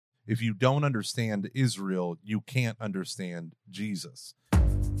if you don't understand Israel, you can't understand Jesus.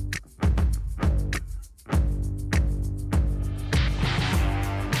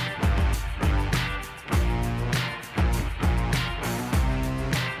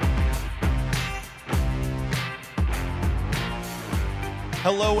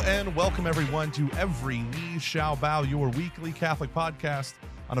 Hello and welcome everyone to Every Knee Shall Bow, your weekly Catholic podcast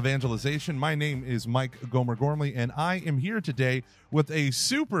on evangelization. My name is Mike Gomer Gormley, and I am here today with a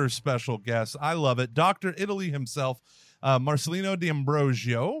super special guest. I love it. Dr. Italy himself, Marcelino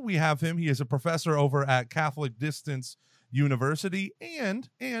D'Ambrosio. We have him. He is a professor over at Catholic Distance University, and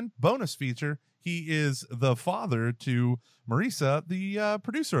bonus feature, he is the father to Marisa, the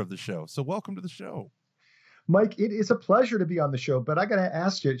producer of the show. So welcome to the show. Mike, it is a pleasure to be on the show, but I got to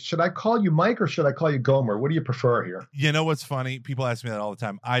ask you, should I call you Mike or should I call you Gomer? What do you prefer here? You know what's funny? People ask me that all the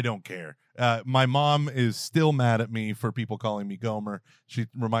time. I don't care. My mom is still mad at me for people calling me Gomer. She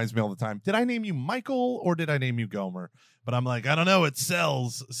reminds me all the time, did I name you Michael or did I name you Gomer? But I'm like, I don't know. It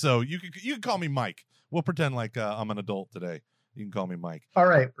sells. So you can call me Mike. We'll pretend like I'm an adult today. You can call me Mike. All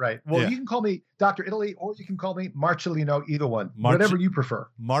right. Well, yeah. You can call me Dr. Italy or you can call me Marcelino, either one. Whatever you prefer.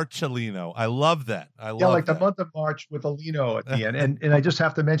 Marcelino. I love that. Like the month of March with a Lino at the end. And I just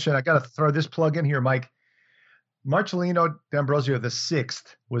have to mention, I got to throw this plug in here, Mike. Marcelino D'Ambrosio the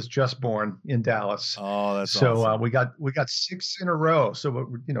 6th was just born in Dallas. Oh, that's so awesome. we got 6 in a row. So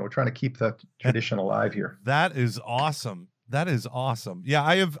we're trying to keep the tradition alive here. That is awesome. That is awesome. Yeah,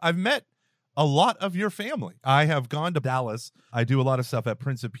 I've met a lot of your family. I have gone to Dallas. I do a lot of stuff at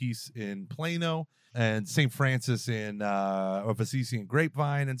Prince of Peace in Plano and St. Francis in of Assisi and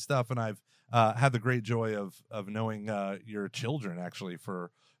Grapevine and stuff. And I've had the great joy of knowing your children actually for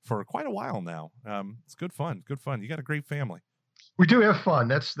quite a while now. It's good fun. Good fun. You got a great family. We do have fun.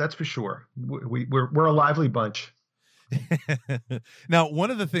 That's for sure. We're a lively bunch. Now,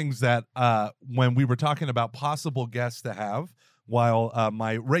 one of the things that when we were talking about possible guests to have, while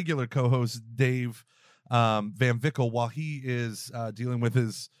my regular co-host Dave Van Vickle, while he is dealing with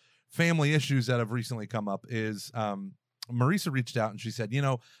his family issues that have recently come up, is Marisa reached out and she said,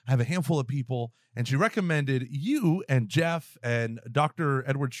 I have a handful of people, and she recommended you and Jeff and Dr.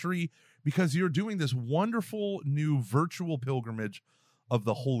 Edward Sri because you're doing this wonderful new virtual pilgrimage of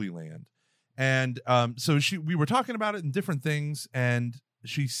the Holy Land. And so we were talking about it and different things, and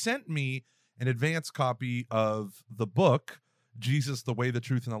she sent me an advanced copy of the book, Jesus, the Way, the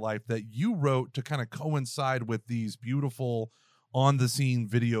Truth, and the Life, that you wrote to kind of coincide with these beautiful on-the-scene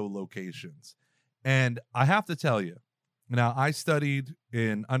video locations. And I have to tell you, now I studied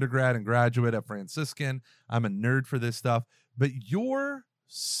in undergrad and graduate at Franciscan. I'm a nerd for this stuff. But your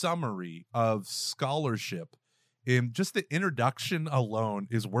summary of scholarship in just the introduction alone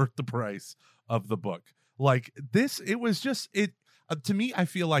is worth the price of the book. Like this, it was just, to me, I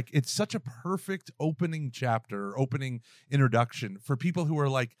feel like it's such a perfect opening chapter, opening introduction for people who are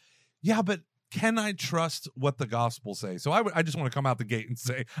like, yeah, but can I trust what the gospel say? So I just want to come out the gate and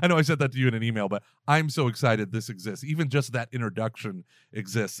say, I know I said that to you in an email, but I'm so excited this exists. Even just that introduction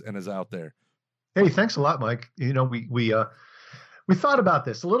exists and is out there. Hey, thanks a lot, Mike. We thought about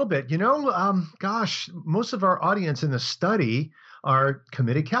this a little bit. Most of our audience in the study are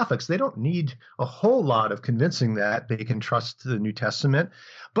committed Catholics. They don't need a whole lot of convincing that they can trust the New Testament.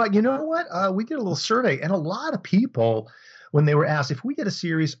 But you know what? We did a little survey, and a lot of people, when they were asked, if we did a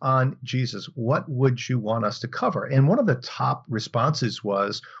series on Jesus, what would you want us to cover? And one of the top responses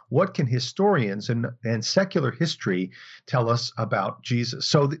was, what can historians and secular history tell us about Jesus?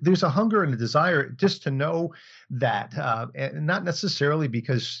 So there's a hunger and a desire just to know that, and not necessarily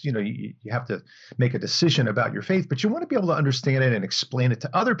because, you have to make a decision about your faith, but you want to be able to understand it and explain it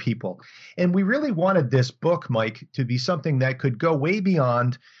to other people. And we really wanted this book, Mike, to be something that could go way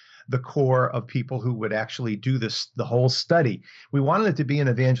beyond the core of people who would actually do the whole study. We wanted it to be an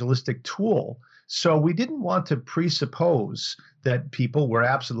evangelistic tool. So we didn't want to presuppose that people were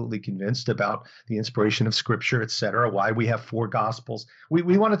absolutely convinced about the inspiration of Scripture, et cetera, why we have 4 Gospels.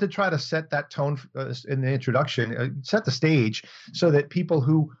 We wanted to try to set that tone in the introduction, set the stage so that people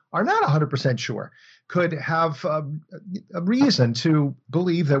who are not 100% sure could have a reason to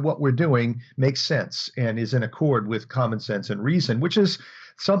believe that what we're doing makes sense and is in accord with common sense and reason, which is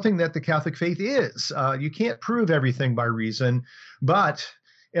something that the Catholic faith is. You can't prove everything by reason, but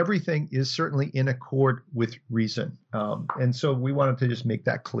everything is certainly in accord with reason. And so we wanted to just make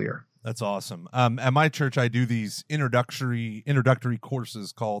that clear. That's awesome. At my church, I do these introductory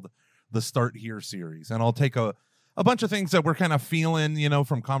courses called the Start Here series. And I'll take a bunch of things that we're kind of feeling,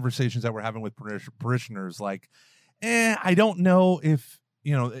 from conversations that we're having with parishioners, like, I don't know if,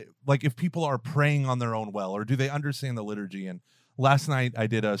 if people are praying on their own well, or do they understand the liturgy? And last night I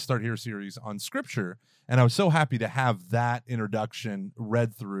did a Start Here series on Scripture, and I was so happy to have that introduction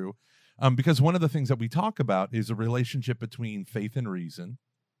read through, because one of the things that we talk about is a relationship between faith and reason,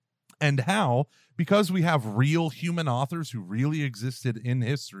 and how, because we have real human authors who really existed in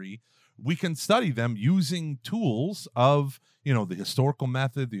history, we can study them using tools of, the historical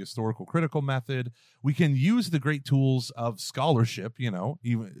method, the historical critical method. We can use the great tools of scholarship,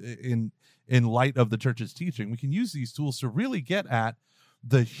 even in light of the church's teaching. We can use these tools to really get at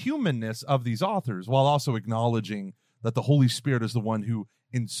the humanness of these authors, while also acknowledging that the Holy Spirit is the one who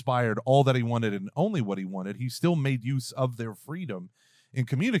inspired all that he wanted and only what he wanted. He still made use of their freedom in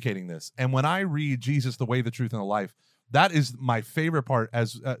communicating this. And when I read Jesus, the Way, the Truth, and the Life, that is my favorite part.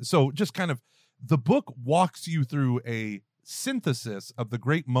 So just kind of, the book walks you through a synthesis of the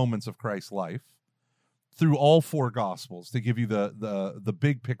great moments of Christ's life through all four gospels to give you the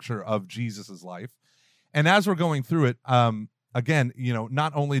big picture of Jesus's life. And as we're going through it, again,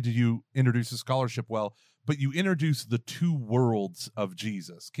 not only did you introduce the scholarship well, but you introduce the two worlds of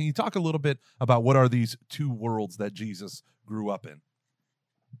Jesus. Can you talk a little bit about what are these two worlds that Jesus grew up in?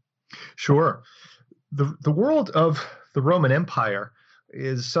 Sure. The world of the Roman Empire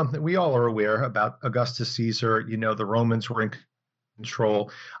is something we all are aware about. Augustus Caesar, the Romans were in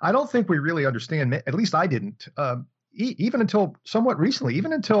control. I don't think we really understand, at least I didn't, even until somewhat recently,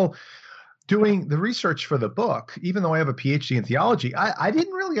 even until doing the research for the book. Even though I have a PhD in theology, I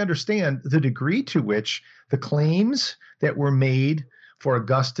didn't really understand the degree to which the claims that were made for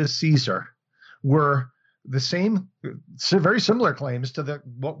Augustus Caesar were the same, very similar claims to the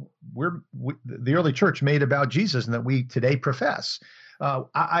early church made about Jesus and that we today profess.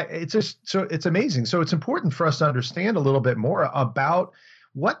 It's amazing. So it's important for us to understand a little bit more about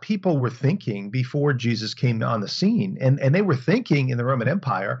what people were thinking before Jesus came on the scene. And they were thinking in the Roman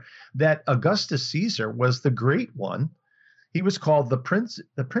Empire that Augustus Caesar was the great one. He was called the prince.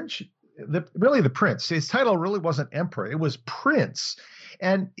 His title really wasn't emperor. It was prince.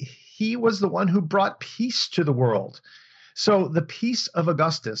 And he was the one who brought peace to the world. So the peace of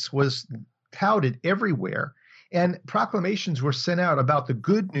Augustus was touted everywhere. And proclamations were sent out about the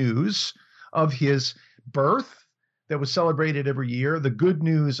good news of his birth that was celebrated every year, the good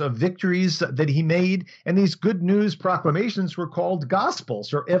news of victories that he made. And these good news proclamations were called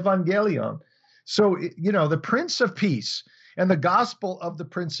gospels or evangelion. So, the Prince of Peace and the gospel of the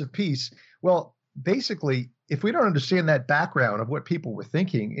Prince of Peace. Well, basically, if we don't understand that background of what people were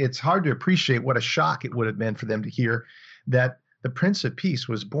thinking, it's hard to appreciate what a shock it would have been for them to hear that the Prince of Peace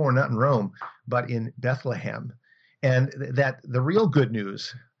was born not in Rome, but in Bethlehem. And that the real good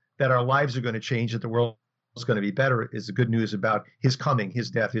news that our lives are going to change, that the world is going to be better, is the good news about his coming, his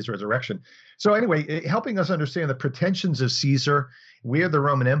death, his resurrection. So anyway, helping us understand the pretensions of Caesar, where the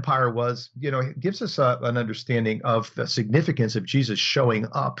Roman Empire was, it gives us an understanding of the significance of Jesus showing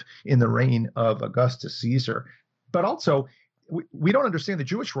up in the reign of Augustus Caesar. But also, we don't understand the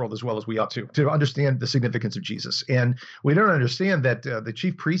Jewish world as well as we ought to understand the significance of Jesus. And we don't understand that the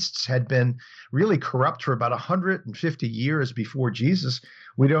chief priests had been really corrupt for about 150 years before Jesus.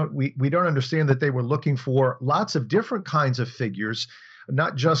 We don't understand that they were looking for lots of different kinds of figures,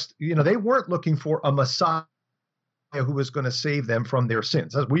 not just, they weren't looking for a Messiah who was going to save them from their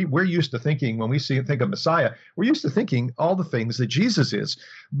sins. We're used to thinking, when we think of Messiah, we're used to thinking all the things that Jesus is.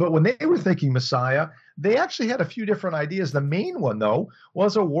 But when they were thinking Messiah, they actually had a few different ideas. The main one, though,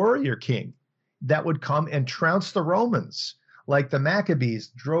 was a warrior king that would come and trounce the Romans, like the Maccabees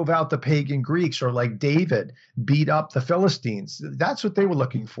drove out the pagan Greeks, or like David beat up the Philistines. That's what they were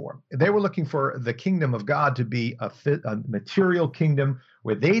looking for. They were looking for the kingdom of God to be a material kingdom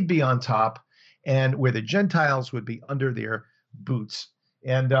where they'd be on top, and where the Gentiles would be under their boots.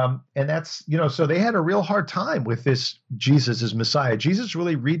 And that's, so they had a real hard time with this Jesus as Messiah. Jesus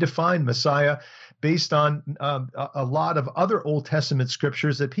really redefined Messiah based on a lot of other Old Testament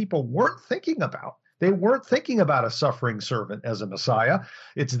scriptures that people weren't thinking about. They weren't thinking about a suffering servant as a Messiah.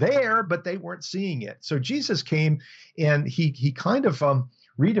 It's there, but they weren't seeing it. So Jesus came and he kind of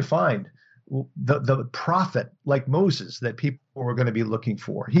redefined the prophet like Moses that people were going to be looking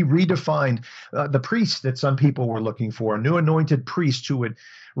for. He redefined the priest that some people were looking for, a new anointed priest who would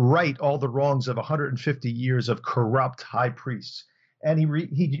right all the wrongs of 150 years of corrupt high priests. And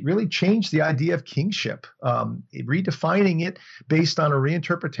he really changed the idea of kingship, redefining it based on a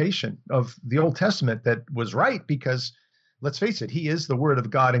reinterpretation of the Old Testament that was right, because let's face it, he is the Word of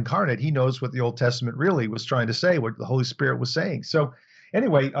God incarnate. He knows what the Old Testament really was trying to say, what the Holy Spirit was saying. So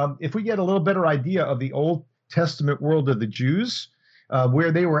anyway, if we get a little better idea of the Old Testament world of the Jews,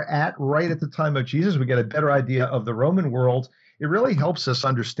 where they were at right at the time of Jesus, we get a better idea of the Roman world. It really helps us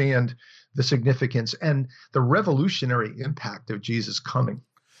understand the significance and the revolutionary impact of Jesus coming.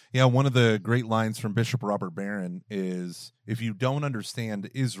 Yeah, one of the great lines from Bishop Robert Barron is, if you don't understand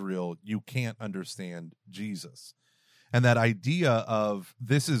Israel, you can't understand Jesus. And that idea of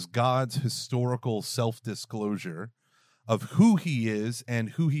this is God's historical self-disclosure of who he is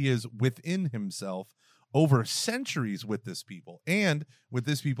and who he is within himself over centuries with this people, and with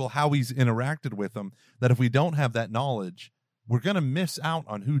this people, how he's interacted with them, that if we don't have that knowledge, we're going to miss out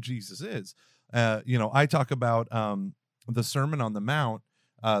on who Jesus is. I talk about the Sermon on the Mount.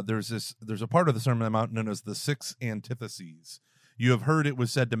 There's a part of the Sermon on the Mount known as the six antitheses. You have heard it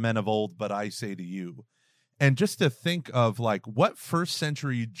was said to men of old, but I say to you. And just to think of like what first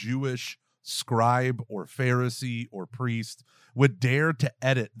century Jewish scribe or Pharisee or priest would dare to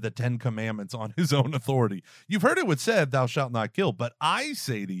edit the 10 Commandments on his own authority. You've heard it was said, thou shalt not kill, but I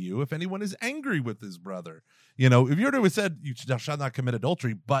say to you, if anyone is angry with his brother, if you heard it was said, thou shalt not commit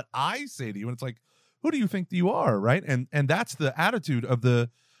adultery, but I say to you, and it's like, who do you think you are, right? And that's the attitude of the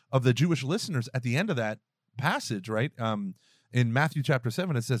Jewish listeners at the end of that passage, right? In Matthew chapter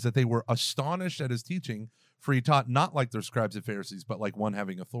 7, it says that they were astonished at his teaching, for he taught not like their scribes and Pharisees, but like one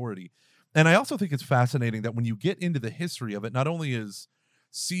having authority. And I also think it's fascinating that when you get into the history of it, not only is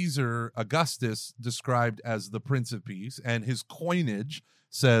Caesar Augustus described as the Prince of Peace, and his coinage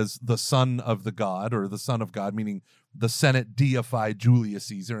says the son of the god, or the son of God, meaning the Senate deified Julius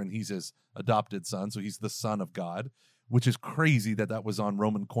Caesar, and he's his adopted son, so he's the son of God, which is crazy that was on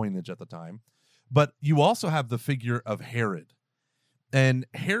Roman coinage at the time. But you also have the figure of Herod. And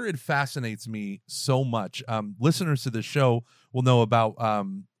Herod fascinates me so much. Listeners to the show will know about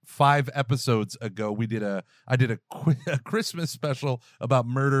 5 episodes ago, I did a Christmas special about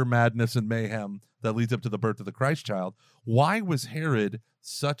murder, madness, and mayhem that leads up to the birth of the Christ child. Why was Herod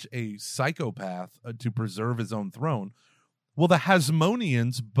such a psychopath to preserve his own throne? Well, the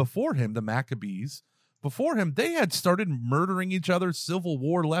Hasmoneans before him, the Maccabees before him, they had started murdering each other, civil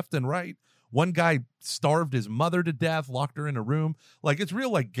war left and right. One guy starved his mother to death, locked her in a room. Like, it's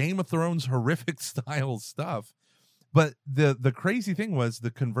real, like Game of Thrones, horrific style stuff. But the crazy thing was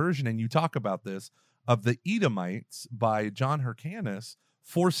the conversion, and you talk about this, of the Edomites by John Hyrcanus,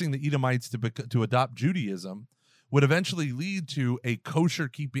 forcing the Edomites to adopt Judaism, would eventually lead to a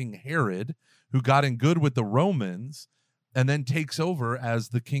kosher-keeping Herod who got in good with the Romans and then takes over as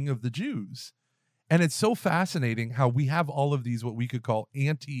the king of the Jews. And it's so fascinating how we have all of these what we could call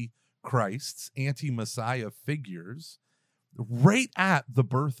anti-Christs, anti-Messiah figures right at the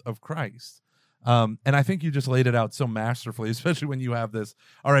birth of Christ. And I think you just laid it out so masterfully, especially when you have this,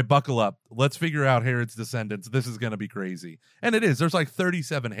 all right, buckle up. Let's figure out Herod's descendants. This is going to be crazy. And it is. There's like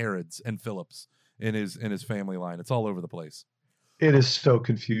 37 Herods and Philips in his family line. It's all over the place. It is so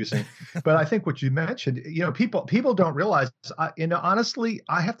confusing. But I think what you mentioned, people don't realize, honestly,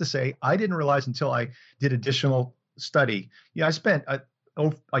 I have to say, I didn't realize until I did additional study. I spent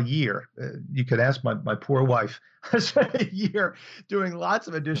a year. You could ask my poor wife. I spent a year doing lots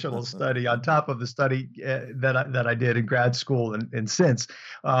of additional study on top of the study that I did in grad school and since.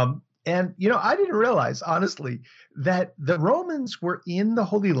 And I didn't realize, honestly, that the Romans were in the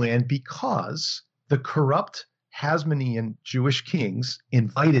Holy Land because the corrupt Hasmonean Jewish kings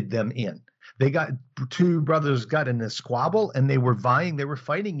invited them in. Two brothers got in a squabble, and they were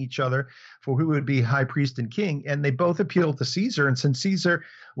fighting each other for who would be high priest and king, and they both appealed to Caesar. And since Caesar,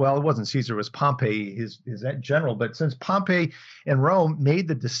 well, it wasn't Caesar, it was Pompey, his general, but since Pompey and Rome made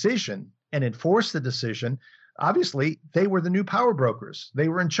the decision and enforced the decision, obviously they were the new power brokers. They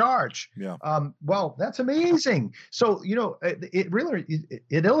were in charge. Yeah. Well, that's amazing. So, it really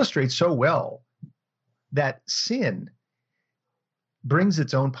illustrates so well that sin brings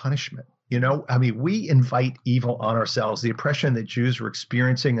its own punishment. We invite evil on ourselves. The oppression that Jews were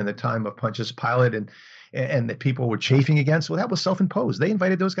experiencing in the time of Pontius Pilate and that people were chafing against, well, that was self-imposed. They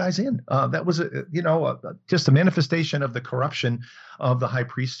invited those guys in. That was, just a manifestation of the corruption of the high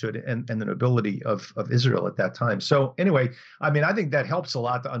priesthood and the nobility of Israel at that time. So anyway, I think that helps a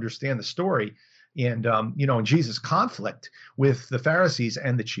lot to understand the story. And, in Jesus' conflict with the Pharisees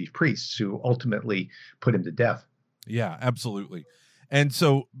and the chief priests who ultimately put him to death. Yeah, absolutely. And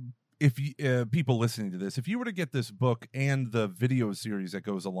so if people listening to this, if you were to get this book and the video series that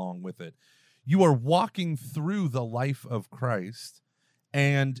goes along with it, you are walking through the life of Christ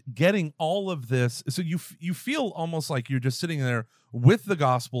and getting all of this. So you feel almost like you're just sitting there with the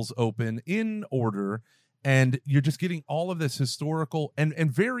Gospels open in order, and you're just getting all of this historical and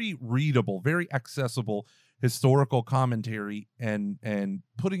very readable, very accessible historical commentary and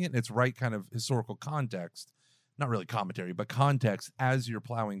putting it in its right kind of historical context. Not really commentary, but context as you're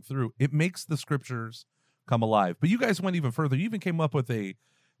plowing through. It makes the scriptures come alive. But you guys went even further. You even came up with a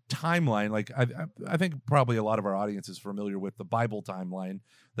timeline, like I think probably a lot of our audience is familiar with the Bible timeline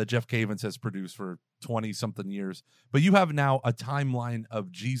that Jeff Cavins has produced for 20 something years, but you have now a timeline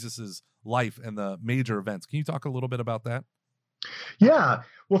of Jesus's life and the major events. Can you talk a little bit about that? Yeah.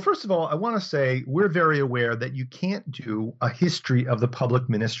 Well, first of all, I want to say we're very aware that you can't do a history of the public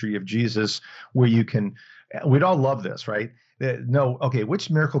ministry of Jesus where you can, we'd all love this, right? No, okay, which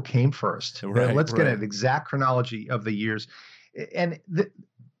miracle came first? Let's get an exact chronology of the years. And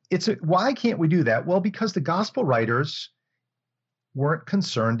why can't we do that? Well, because the gospel writers weren't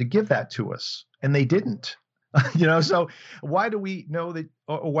concerned to give that to us, and they didn't. So why do we know that,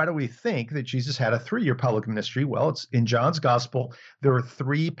 or why do we think that Jesus had a 3-year public ministry? Well, it's in John's gospel. There are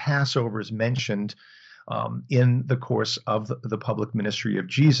 3 Passovers mentioned in the course of the public ministry of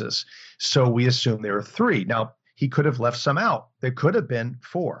Jesus. So we assume there are 3. Now, he could have left some out. There could have been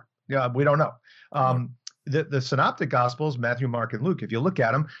 4. We don't know. The synoptic gospels, Matthew, Mark, and Luke, if you look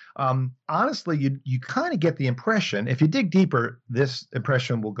at them, honestly, you kind of get the impression, if you dig deeper, this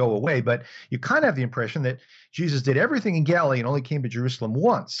impression will go away, but you kind of have the impression that Jesus did everything in Galilee and only came to Jerusalem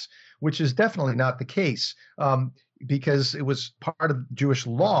once, which is definitely not the case, because it was part of Jewish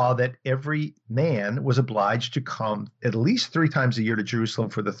law that every man was obliged to come at least 3 times a year to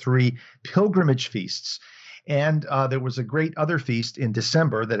Jerusalem for the 3 pilgrimage feasts. And there was a great other feast in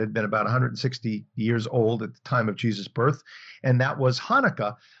December that had been about 160 years old at the time of Jesus' birth, and that was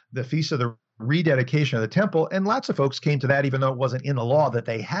Hanukkah, the feast of the rededication of the temple. And lots of folks came to that, even though it wasn't in the law that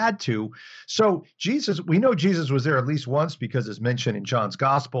they had to. So we know Jesus was there at least once because it's mentioned in John's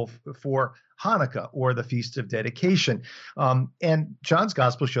gospel for Hanukkah, or the Feast of Dedication. And John's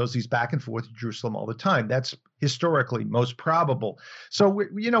gospel shows he's back and forth to Jerusalem all the time. That's historically most probable. So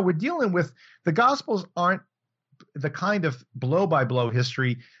we're dealing with, the gospels aren't the kind of blow-by-blow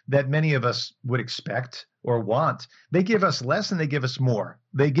history that many of us would expect or want. They give us less and they give us more.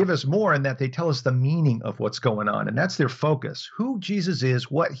 They give us more in that they tell us the meaning of what's going on, and that's their focus, who Jesus is,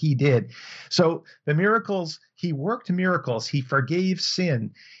 what he did. So the miracles, he worked miracles, he forgave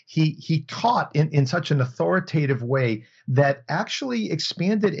sin, he taught in such an authoritative way that actually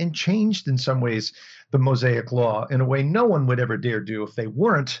expanded and changed in some ways the Mosaic law in a way no one would ever dare do if they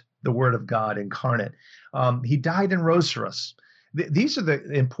weren't the Word of God incarnate. He died and rose for us. These are the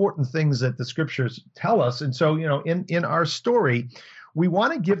important things that the scriptures tell us. And so, in our story, we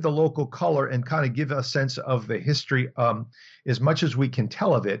want to give the local color and kind of give a sense of the history, as much as we can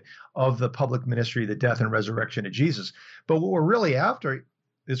tell of it, of the public ministry, the death and resurrection of Jesus. But what we're really after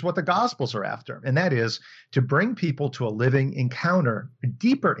is what the Gospels are after, and that is to bring people to a living encounter, a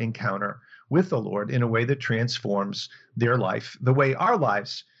deeper encounter with the Lord in a way that transforms their life, the way our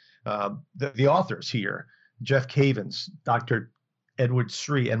lives, the authors here, Jeff Cavins, Dr. Edward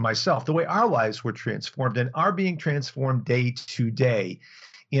Sri, and myself, the way our lives were transformed and are being transformed day to day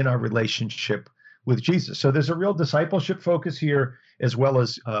in our relationship with Jesus. So there's a real discipleship focus here, as well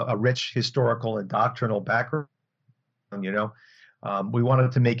as a rich historical and doctrinal background. We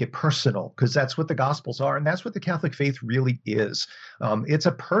wanted to make it personal because that's what the Gospels are, and that's what the Catholic faith really is. It's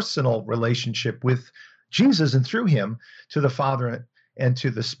a personal relationship with Jesus and through him to the Father and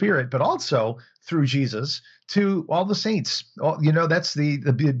to the Spirit, but also through Jesus to all the saints. That's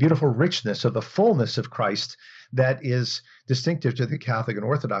the beautiful richness of the fullness of Christ that is distinctive to the Catholic and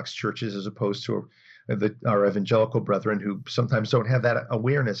Orthodox churches, as opposed to our evangelical brethren who sometimes don't have that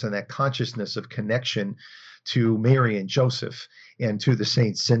awareness and that consciousness of connection to Mary and Joseph and to the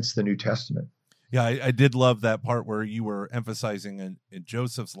saints since the New Testament. Yeah, I did love that part where you were emphasizing in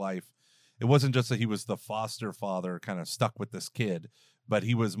Joseph's life, it wasn't just that he was the foster father kind of stuck with this kid, but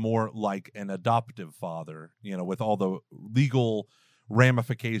he was more like an adoptive father, with all the legal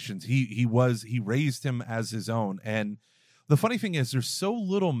ramifications. He raised him as his own. And the funny thing is, there's so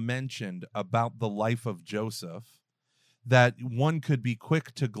little mentioned about the life of Joseph that one could be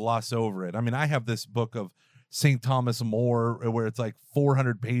quick to gloss over it. I mean, I have this book of St. Thomas More where it's like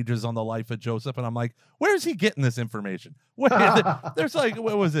 400 pages on the life of Joseph, and I'm like, where is he getting this information? There's like,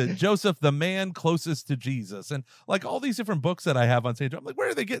 what was it? Joseph, the man closest to Jesus, and like all these different books that I have on St. John. I'm like, where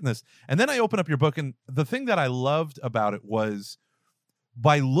are they getting this? And then I open up your book, and the thing that I loved about it was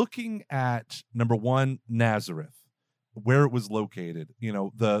by looking at, number one, Nazareth, where it was located,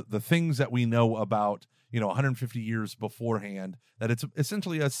 the things that we know about 150 years beforehand, that it's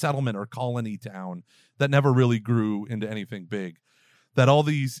essentially a settlement or colony town that never really grew into anything big. That all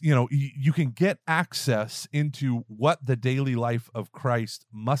these, you can get access into what the daily life of Christ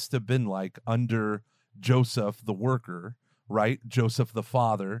must have been like under Joseph the worker, right? Joseph the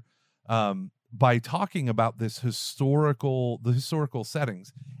father, by talking about the historical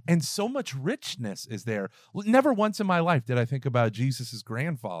settings, and so much richness is there. Never once in my life did I think about Jesus's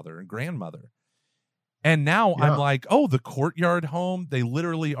grandfather and grandmother. And now I'm like, oh, the courtyard home, they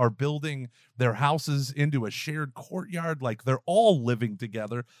literally are building their houses into a shared courtyard. Like they're all living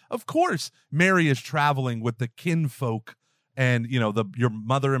together. Of course, Mary is traveling with the kinfolk, and your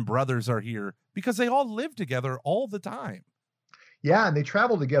mother and brothers are here because they all live together all the time. Yeah, and they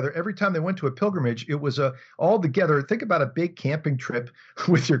traveled together. Every time they went to a pilgrimage, it was all together. Think about a big camping trip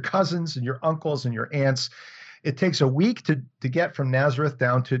with your cousins and your uncles and your aunts. It takes a week to get from Nazareth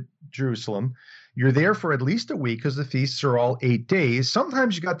down to Jerusalem. You're there for at least a week because the feasts are all 8 days.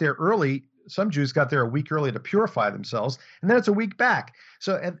 Sometimes you got there early. Some Jews got there a week early to purify themselves, and then it's a week back.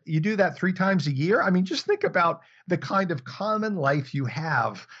 So you do that 3 times a year. I mean, just think about the kind of common life you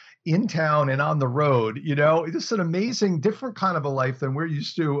have in town and on the road. It's an amazing, different kind of a life than we're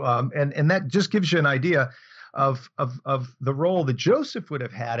used to. And that just gives you an idea of the role that Joseph would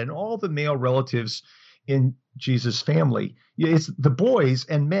have had and all the male relatives in Jesus' family. It's the boys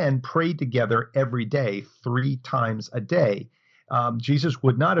and men prayed together every day, 3 times a day. Jesus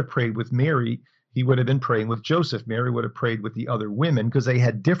would not have prayed with Mary. He would have been praying with Joseph. Mary would have prayed with the other women because they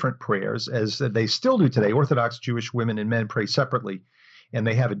had different prayers, as they still do today. Orthodox Jewish women and men pray separately, and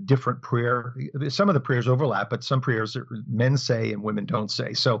they have a different prayer. Some of the prayers overlap, but some prayers men say and women don't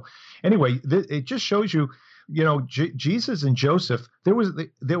say. So anyway, it just shows you, Jesus and Joseph, there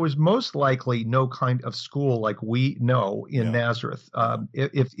was most likely no kind of school like we know in Nazareth.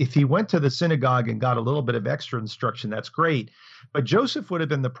 If he went to the synagogue and got a little bit of extra instruction, that's great. But Joseph would have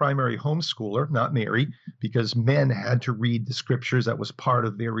been the primary homeschooler, not Mary, because men had to read the scriptures. That was part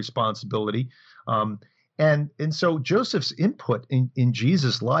of their responsibility. And so Joseph's input in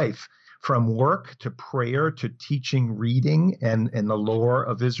Jesus' life, from work to prayer to teaching reading and the lore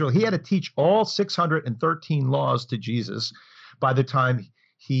of Israel. He had to teach all 613 laws to Jesus by the time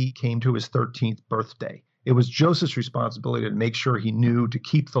he came to his 13th birthday. It was Joseph's responsibility to make sure he knew to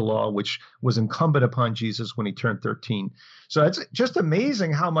keep the law, which was incumbent upon Jesus when he turned 13. So it's just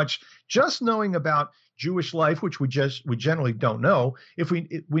amazing how much just knowing about Jewish life, which we generally don't know. If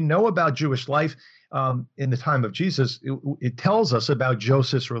we know about Jewish life in the time of Jesus, it tells us about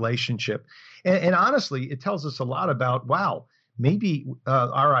Joseph's relationship, and honestly, it tells us a lot about maybe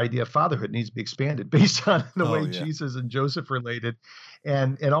our idea of fatherhood needs to be expanded based on the way Jesus and Joseph related,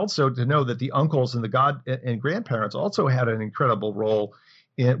 and also to know that the uncles and the grandparents also had an incredible role.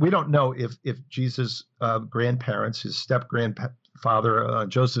 We don't know if Jesus' grandparents, his step grandfather on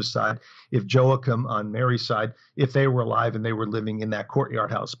Joseph's side, if Joachim on Mary's side, if they were alive and they were living in that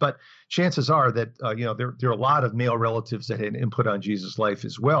courtyard house. But chances are that there are a lot of male relatives that had input on Jesus' life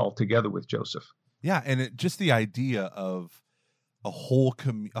as well, together with Joseph. Yeah, and just the idea of a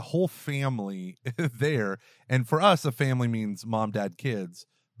whole family there, and for us, a family means mom, dad, kids.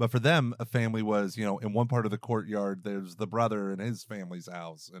 But for them, a family was, in one part of the courtyard, there's the brother and his family's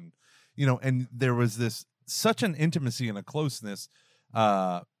house. And, and there was such an intimacy and a closeness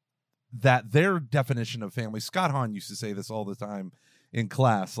that their definition of family, Scott Hahn used to say this all the time in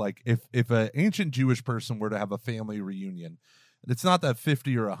class. Like if an ancient Jewish person were to have a family reunion, it's not that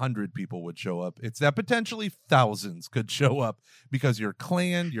 50 or 100 people would show up. It's that potentially thousands could show up because your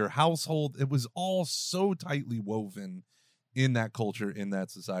clan, your household, it was all so tightly woven in that culture, in that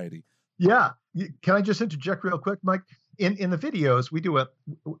society. Yeah. Can I just interject real quick, Mike? In the videos,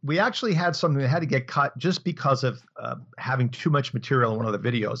 we actually had something that had to get cut just because of having too much material in one of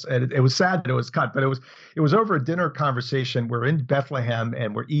the videos. And it was sad that it was cut, but it was over a dinner conversation. We're in Bethlehem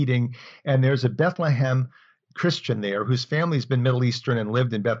and we're eating, and there's a Bethlehem Christian there whose family's been Middle Eastern and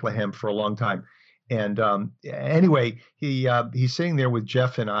lived in Bethlehem for a long time. And anyway, he's sitting there with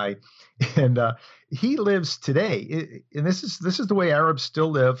Jeff and I, and he lives today. And this is the way Arabs still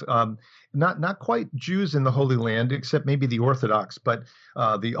live. Not quite Jews in the Holy Land, except maybe the Orthodox, but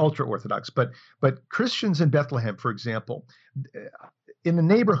the ultra Orthodox. But Christians in Bethlehem, for example, in the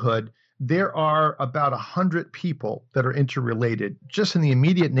neighborhood, there are about 100 people that are interrelated just in the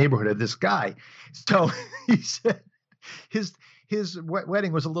immediate neighborhood of this guy. So he said his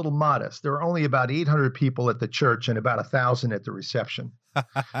wedding was a little modest. There were only about 800 people at the church and about 1,000 at the reception.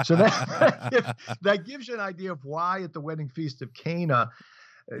 So that gives you an idea of why at the wedding feast of Cana,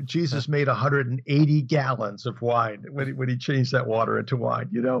 Jesus made 180 gallons of wine when he changed that water into wine.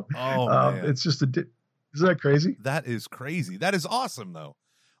 Man. It's just isn't that crazy? That is crazy. That is awesome, though.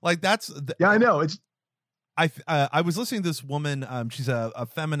 Like I know. I was listening to this woman. She's a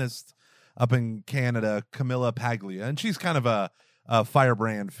feminist up in Canada, Camilla Paglia, and she's kind of a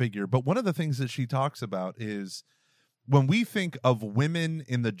firebrand figure. But one of the things that she talks about is when we think of women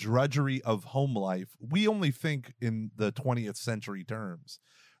in the drudgery of home life, we only think in the 20th century terms.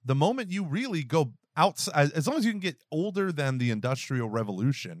 The moment you really go outside, as long as you can get older than the Industrial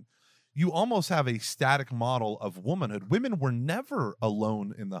Revolution, you almost have a static model of womanhood. Women were never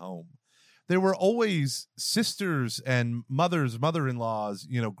alone in the home. There were always sisters and mothers, mother-in-laws,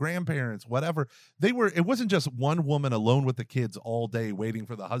 grandparents, whatever. It wasn't just one woman alone with the kids all day waiting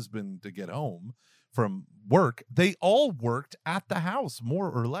for the husband to get home from work. They all worked at the house, more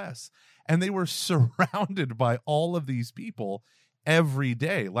or less. And they were surrounded by all of these people every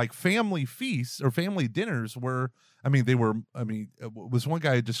day. Like family feasts or family dinners were, was one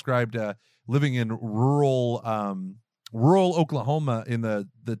guy described living in rural Oklahoma in the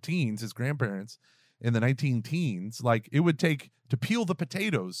teens, his grandparents in the 19-teens. Like, it would take to peel the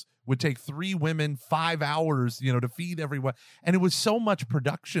potatoes would take 3 women 5 hours, to feed everyone. And it was so much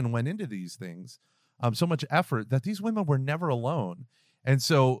production went into these things, so much effort, that these women were never alone. And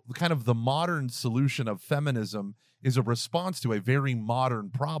so kind of the modern solution of feminism is a response to a very modern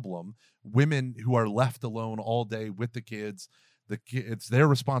problem. Women who are left alone all day with the kids. It's their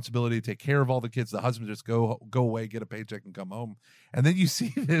responsibility to take care of all the kids. The husband just go away, get a paycheck, and come home. And then you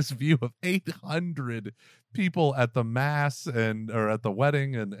see this view of 800 people at the mass or at the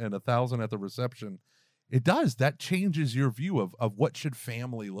wedding and 1,000 at the reception. That changes your view of what should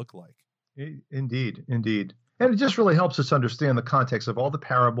family look like. Indeed. And it just really helps us understand the context of all the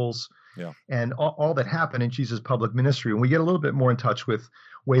parables and all that happened in Jesus' public ministry. And we get a little bit more in touch with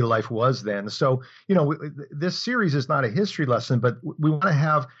way life was then. So, this series is not a history lesson, but we want to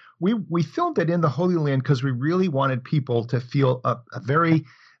have, we filmed it in the Holy Land because we really wanted people to feel a very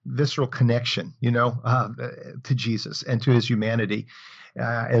visceral connection, to Jesus and to his humanity.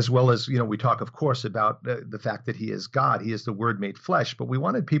 As well as, we talk, of course, about the fact that he is God. He is the Word made flesh. But we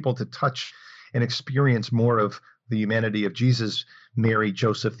wanted people to touch and experience more of the humanity of Jesus, Mary,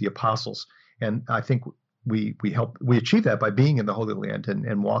 Joseph, the apostles. And I think we achieve that by being in the Holy Land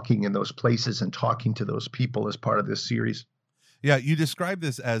and walking in those places and talking to those people as part of this series. Yeah, you describe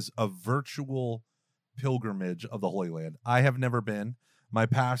this as a virtual pilgrimage of the Holy Land. I have never been. My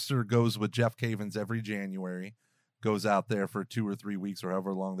pastor goes with Jeff Cavins every January, goes out there for 2 or 3 weeks or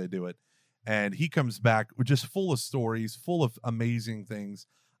however long they do it. And he comes back just full of stories, full of amazing things.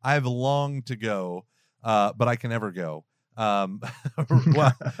 I have long to go, but I can never go.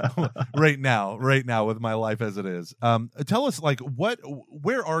 Right now with my life as it is. Tell us,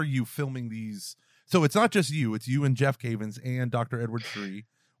 where are you filming these? So it's not just you, it's you and Jeff Cavins and Dr. Edward Sri.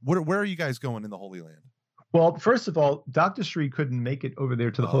 Where are you guys going in the Holy Land? Well, first of all, Dr. Sri couldn't make it over there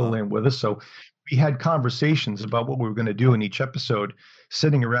to the Holy Land with us. So we had conversations about what we were going to do in each episode,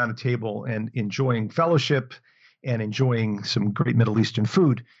 sitting around a table and enjoying fellowship and enjoying some great Middle Eastern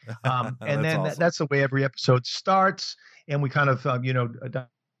food. And then awesome. That's the way every episode starts. And we kind of,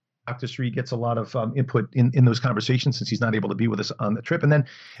 Dr. Sri gets a lot of input in those conversations since he's not able to be with us on the trip. And then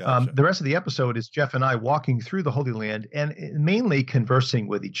gotcha. The rest of the episode is Jeff and I walking through the Holy Land and mainly conversing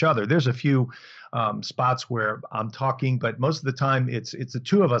with each other. There's a few spots where I'm talking, but most of the time it's the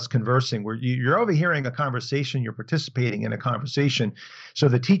two of us conversing, where you're overhearing a conversation, you're participating in a conversation. So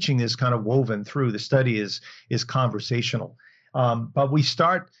the teaching is kind of woven through. The study is conversational. But we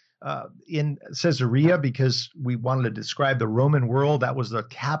start in Caesarea because we wanted to describe the Roman world. That was the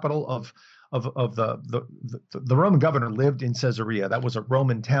capital of the Roman governor lived in Caesarea. That was a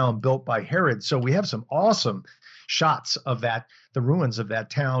Roman town built by Herod. So we have some awesome shots of the ruins of that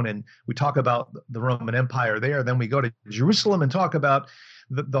town. And we talk about the Roman Empire there. Then we go to Jerusalem and talk about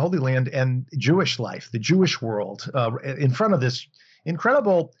the Holy Land and Jewish life, the Jewish world, in front of this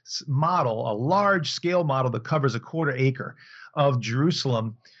incredible model, a large scale model that covers a 1/4 acre of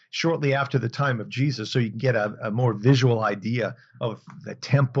Jerusalem shortly after the time of Jesus. So you can get a more visual idea of the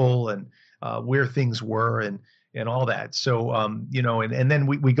temple and where things were and all that. So, and then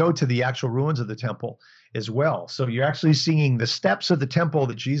we go to the actual ruins of the temple as well. So you're actually seeing the steps of the temple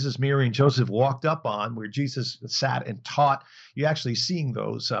that Jesus, Mary, and Joseph walked up on, where Jesus sat and taught. You're actually seeing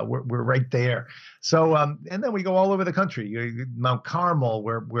those. We're right there. So, and then we go all over the country. Mount Carmel,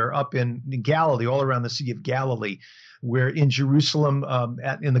 we're up in Galilee, all around the Sea of Galilee. We're in Jerusalem,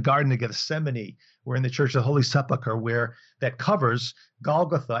 in the Garden of Gethsemane. We're in the Church of the Holy Sepulchre, where that covers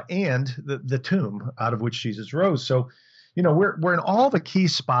Golgotha and the tomb out of which Jesus rose. So, we're in all the key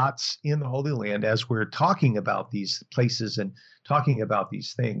spots in the Holy Land as we're talking about these places and talking about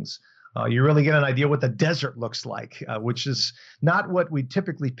these things. You really get an idea what the desert looks like, which is not what we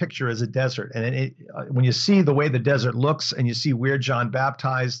typically picture as a desert. And when you see the way the desert looks and you see where John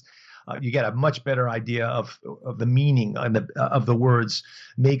baptized, You get a much better idea of the meaning and of the words.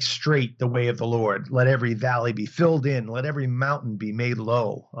 Make straight the way of the Lord. Let every valley be filled in. Let every mountain be made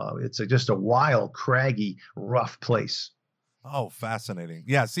low. It's just a wild, craggy, rough place. Oh, fascinating.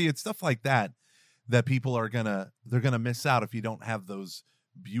 Yeah, see, it's stuff like that people are they're gonna miss out if you don't have those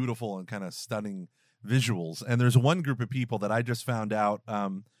beautiful and kind of stunning visuals. And there's one group of people that I just found out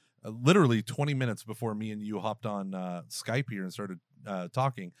literally 20 minutes before me and you hopped on Skype here and started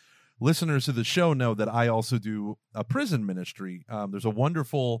talking. Listeners to the show know that I also do a prison ministry. There's a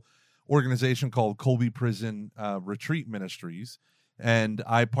wonderful organization called Colby Prison Retreat Ministries, and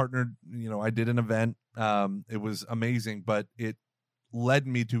I partnered, I did an event. It was amazing, but it led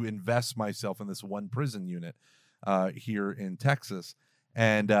me to invest myself in this one prison unit here in Texas.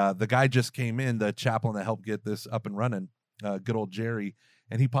 And the guy just came in, the chaplain that helped get this up and running, good old Jerry,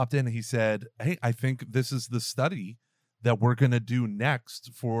 and he popped in and he said, "Hey, I think this is the study that we're going to do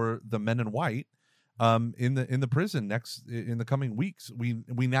next for the men in white in the prison in the coming weeks.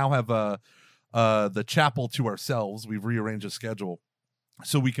 We now have the chapel to ourselves. We've rearranged a schedule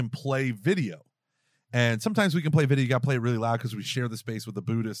so we can play video. And sometimes we can play video. You got to play it really loud because we share the space with the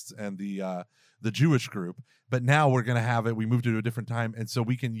Buddhists and the Jewish group. But now we're going to have it. We moved it to a different time. And so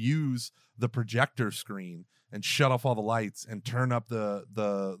we can use the projector screen and shut off all the lights and turn up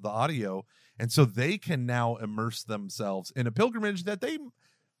the audio. And so they can now immerse themselves in a pilgrimage that they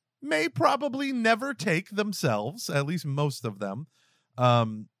may probably never take themselves, at least most of them.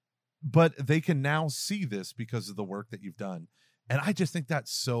 But they can now see this because of the work that you've done. And I just think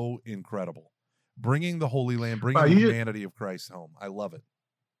that's so incredible. Bringing the Holy Land, bringing the humanity of Christ home. I love it.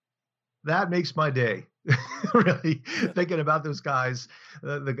 That makes my day. Really, thinking about those guys,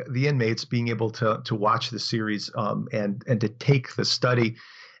 the inmates being able to watch the series and to take the study.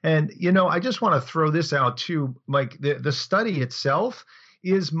 And, I just want to throw this out too, Mike. The study itself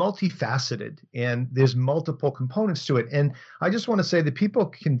is multifaceted and there's multiple components to it. And I just want to say that people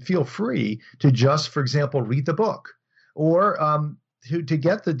can feel free to just, for example, read the book or to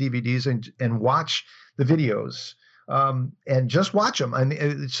get the DVDs and watch the videos and just watch them. I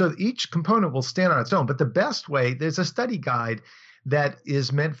mean, so each component will stand on its own. But the best way, there's a study guide that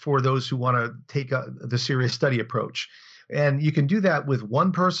is meant for those who want to take the serious study approach. And you can do that with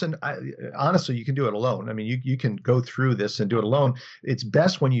one person. Honestly, you can do it alone. I mean, you can go through this and do it alone. It's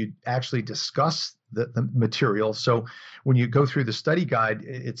best when you actually discuss the material. So when you go through the study guide,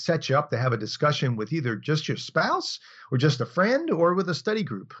 it sets you up to have a discussion with either just your spouse or just a friend or with a study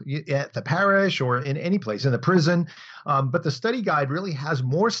group at the parish or in any place, in the prison. But the study guide really has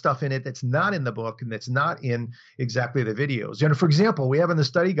more stuff in it that's not in the book and that's not in exactly the videos. And for example, we have in the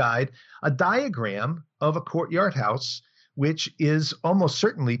study guide a diagram of a courtyard house, which is almost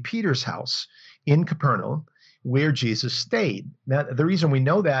certainly Peter's house in Capernaum, where Jesus stayed. Now, the reason we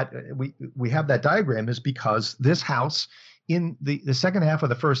know that we have that diagram is because this house in the second half of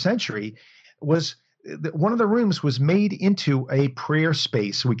the first century was one of the rooms was made into a prayer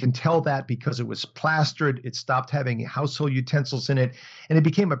space. We can tell that because it was plastered. It stopped having household utensils in it, and it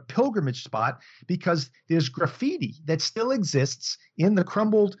became a pilgrimage spot because there's graffiti that still exists in the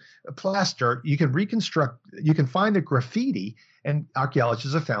crumbled plaster. You can find the graffiti, and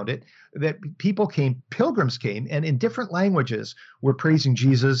archaeologists have found it, that pilgrims came, and in different languages were praising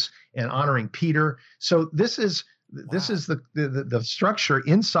Jesus and honoring Peter. So this is the structure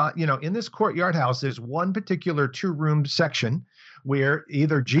inside, in this courtyard house. There's one particular 2-room section where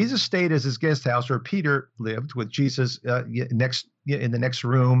either Jesus stayed as his guest house or Peter lived with Jesus in the next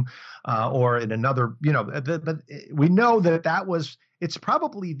room or in another, but we know it's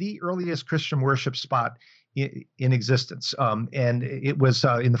probably the earliest Christian worship spot in existence. And it was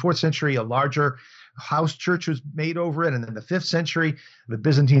in the 4th century, a larger house church was made over it. And in the 5th century, the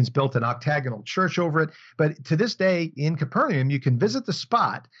Byzantines built an octagonal church over it. But to this day in Capernaum, you can visit the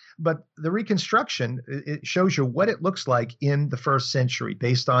spot, but the reconstruction, it shows you what it looks like in the 1st century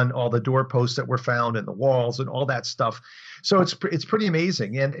based on all the doorposts that were found and the walls and all that stuff. So it's pretty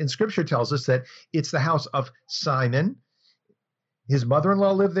amazing. And scripture tells us that it's the house of Simon. His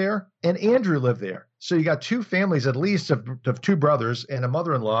mother-in-law lived there, and Andrew lived there. So you got 2 families at least of 2 brothers and a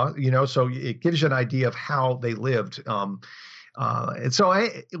mother-in-law, so it gives you an idea of how they lived. And so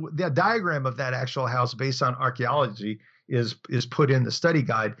the diagram of that actual house based on archaeology is put in the study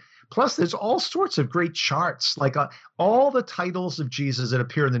guide. Plus, there's all sorts of great charts, like all the titles of Jesus that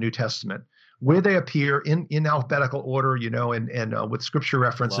appear in the New Testament, where they appear in alphabetical order, and with scripture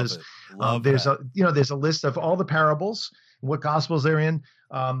references. Love there's that. there's a list of all the parables, what gospels they're in.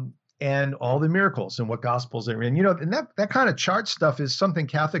 and all the miracles and what gospels they're in. And that kind of chart stuff is something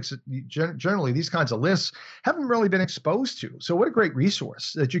Catholics generally, these kinds of lists, haven't really been exposed to. So what a great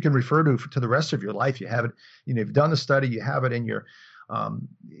resource that you can refer to the rest of your life. You have it, you've done the study, you have it in your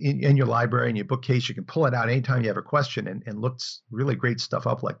in your library, in your bookcase. You can pull it out anytime you have a question and look really great stuff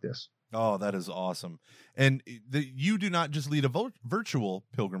up like this. Oh, that is awesome. And you do not just lead a virtual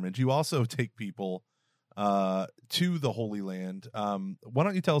pilgrimage. You also take people to the Holy Land. Why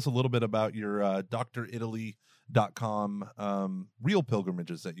don't you tell us a little bit about your dritaly.com real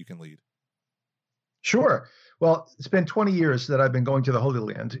pilgrimages that you can lead? Sure. Well, it's been 20 years that I've been going to the Holy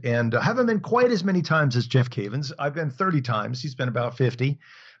Land, and I haven't been quite as many times as Jeff Cavins. I've been 30 times. He's been about 50,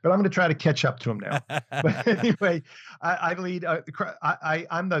 but I'm going to try to catch up to him now. But anyway, I lead.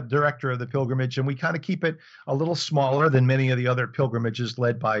 I'm the director of the pilgrimage, and we kind of keep it a little smaller than many of the other pilgrimages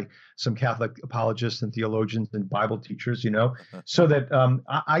led by some Catholic apologists and theologians and Bible teachers, so that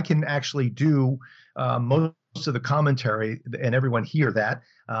I can actually do most of the commentary and everyone hear that.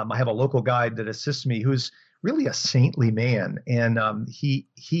 I have a local guide that assists me who's really a saintly man. And he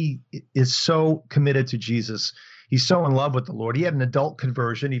is so committed to Jesus. He's so in love with the Lord. He had an adult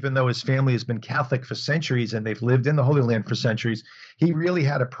conversion, even though his family has been Catholic for centuries and they've lived in the Holy Land for centuries. He really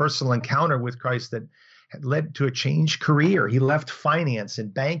had a personal encounter with Christ that had led to a changed career. He left finance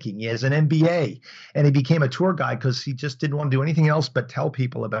and banking. He has an MBA, and he became a tour guide because he just didn't want to do anything else but tell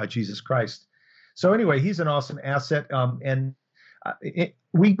people about Jesus Christ. So anyway, he's an awesome asset.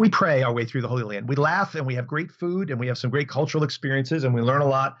 We pray our way through the Holy Land. We laugh and we have great food and we have some great cultural experiences and we learn a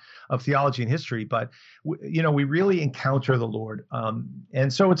lot of theology and history, but we really encounter the Lord.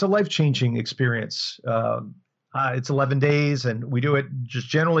 And so it's a life-changing experience. It's 11 days and we do it just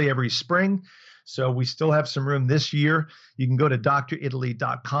generally every spring. So we still have some room this year. You can go to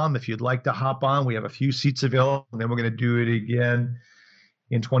dritaly.com if you'd like to hop on. We have a few seats available, and then we're going to do it again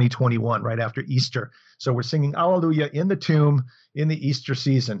in 2021, right after Easter. So we're singing Alleluia in the tomb in the Easter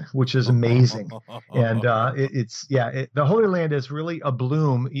season, which is amazing. And the Holy Land is really a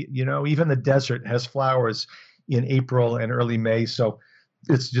bloom. Even the desert has flowers in April and early May. So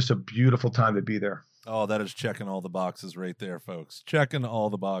it's just a beautiful time to be there. Oh, that is checking all the boxes right there, folks. Checking all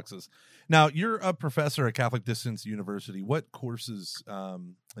the boxes. Now, you're a professor at Catholic Distance University. What courses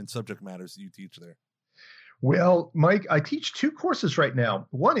and subject matters do you teach there? Well, Mike, I teach two courses right now.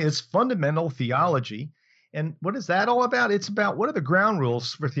 One is fundamental theology. And what is that all about? It's about what are the ground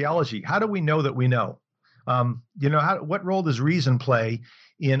rules for theology? How do we know that we know? What role does reason play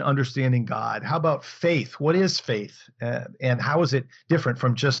in understanding God? How about faith? What is faith? And how is it different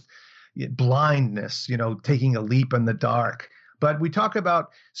from just blindness, taking a leap in the dark? But we talk about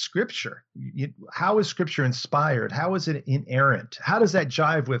Scripture. How is Scripture inspired? How is it inerrant? How does that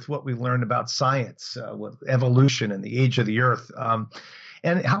jive with what we learned about science, with evolution and the age of the earth?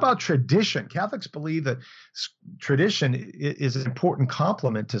 And how about tradition? Catholics believe that tradition is an important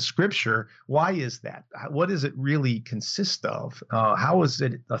complement to Scripture. Why is that? What does it really consist of? How is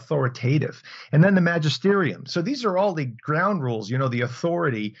it authoritative? And then the magisterium. So these are all the ground rules, the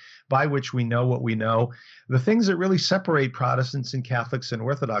authority by which we know what we know. The things that really separate Protestants and Catholics and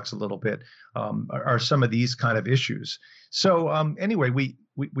Orthodox a little bit are some of these kind of issues. So anyway,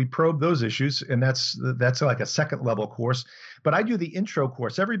 we probe those issues, and that's like a second level course. But I do the intro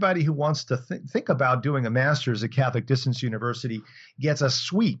course. Everybody who wants to think about doing a master's at Catholic Distance University gets a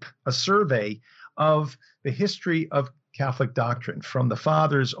survey of the history of Catholic doctrine from the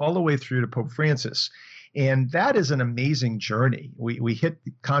Fathers all the way through to Pope Francis. And that is an amazing journey. We hit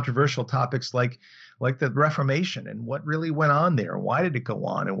controversial topics like the Reformation and what really went on there. Why did it go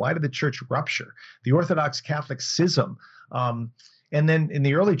on? And why did the church rupture? The Orthodox Catholic schism. And then in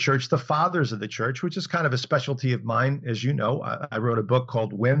the early church, the fathers of the church, which is kind of a specialty of mine. As you know, I wrote a book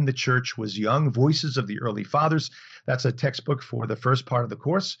called When the Church Was Young, Voices of the Early Fathers. That's a textbook for the first part of the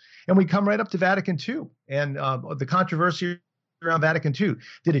course. And we come right up to Vatican II and the controversy around Vatican II.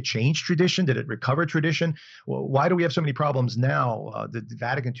 Did it change tradition? Did it recover tradition? Well, why do we have so many problems now? Did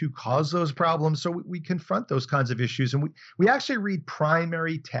Vatican II cause those problems? So we confront those kinds of issues. And we actually read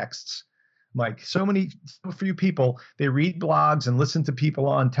primary texts. Mike, so few people, they read blogs and listen to people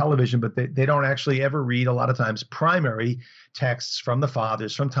on television, but they don't actually ever read, a lot of times, primary texts from the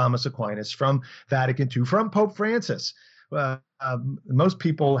Fathers, from Thomas Aquinas, from Vatican II, from Pope Francis. Most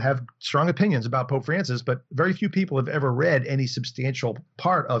people have strong opinions about Pope Francis, but very few people have ever read any substantial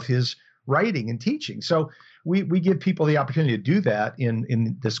part of his writing and teaching. So we give people the opportunity to do that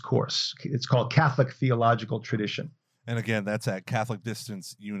in this course. It's called Catholic Theological Tradition. And again, that's at Catholic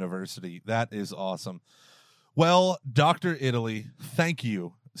Distance University. That is awesome. Well, Dr. Italy, thank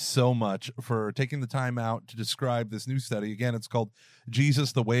you so much for taking the time out to describe this new study. Again, it's called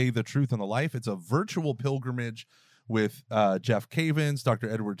Jesus, the Way, the Truth, and the Life. It's a virtual pilgrimage with Jeff Cavins, Dr.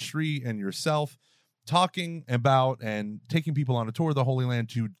 Edward Sri, and yourself, talking about and taking people on a tour of the Holy Land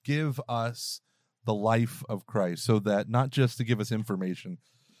to give us the life of Christ, so that not just to give us information,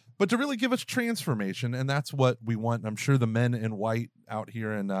 but to really give us transformation. And that's what we want. I'm sure the men in white out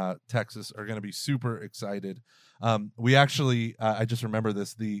here in Texas are going to be super excited. We actually, I just remember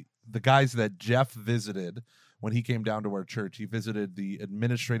this, the guys that Jeff visited when he came down to our church, he visited the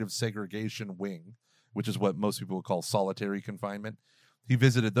administrative segregation wing, which is what most people would call solitary confinement. He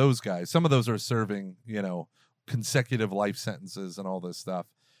visited those guys. Some of those are serving, consecutive life sentences and all this stuff.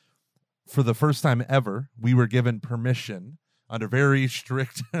 For the first time ever, we were given permission under very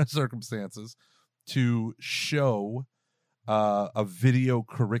strict circumstances to show a video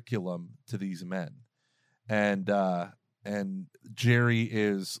curriculum to these men. And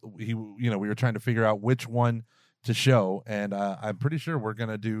Jerry we were trying to figure out which one to show. And I'm pretty sure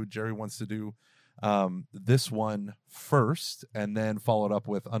Jerry wants to do this one first, and then followed up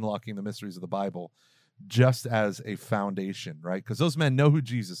with Unlocking the Mysteries of the Bible, just as a foundation, right? Because those men know who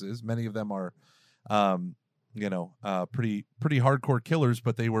Jesus is. Many of them are, pretty hardcore killers,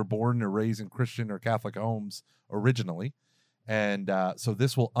 but they were born or raised in Christian or Catholic homes originally. And so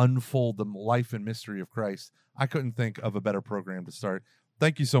this will unfold the life and mystery of Christ. I couldn't think of a better program to start.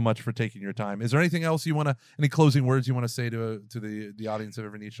 Thank you so much for taking your time. Is there anything else any closing words you want to say to the audience of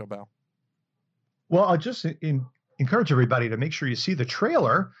Every Knee Shall Bow? Well, I'll just encourage everybody to make sure you see the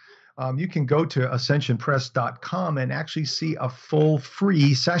trailer. You can go to ascensionpress.com and actually see a full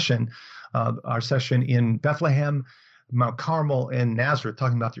free session, our session in Bethlehem, Mount Carmel, and Nazareth,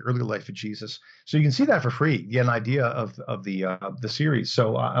 talking about the early life of Jesus. So you can see that for free, get an idea of the series.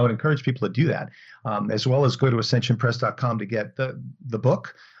 So I would encourage people to do that, as well as go to ascensionpress.com to get the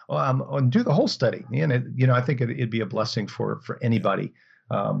book and do the whole study. And I think it'd be a blessing for anybody.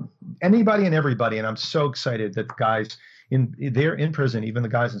 Anybody and everybody. And I'm so excited that the guys they're in prison, even the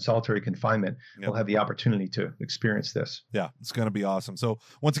guys in solitary confinement, will have the opportunity to experience this. Yeah, it's going to be awesome. So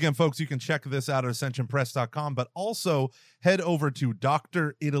once again, folks, you can check this out at ascensionpress.com, but also head over to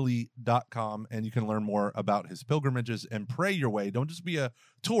dritaly.com and you can learn more about his pilgrimages and pray your way. Don't just be a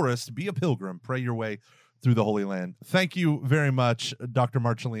tourist, be a pilgrim. Pray your way through the Holy Land. Thank you very much, Dr.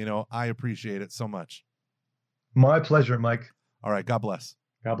 Marcellino. I appreciate it so much. My pleasure, Mike. All right. God bless.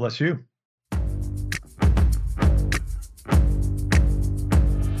 God bless you.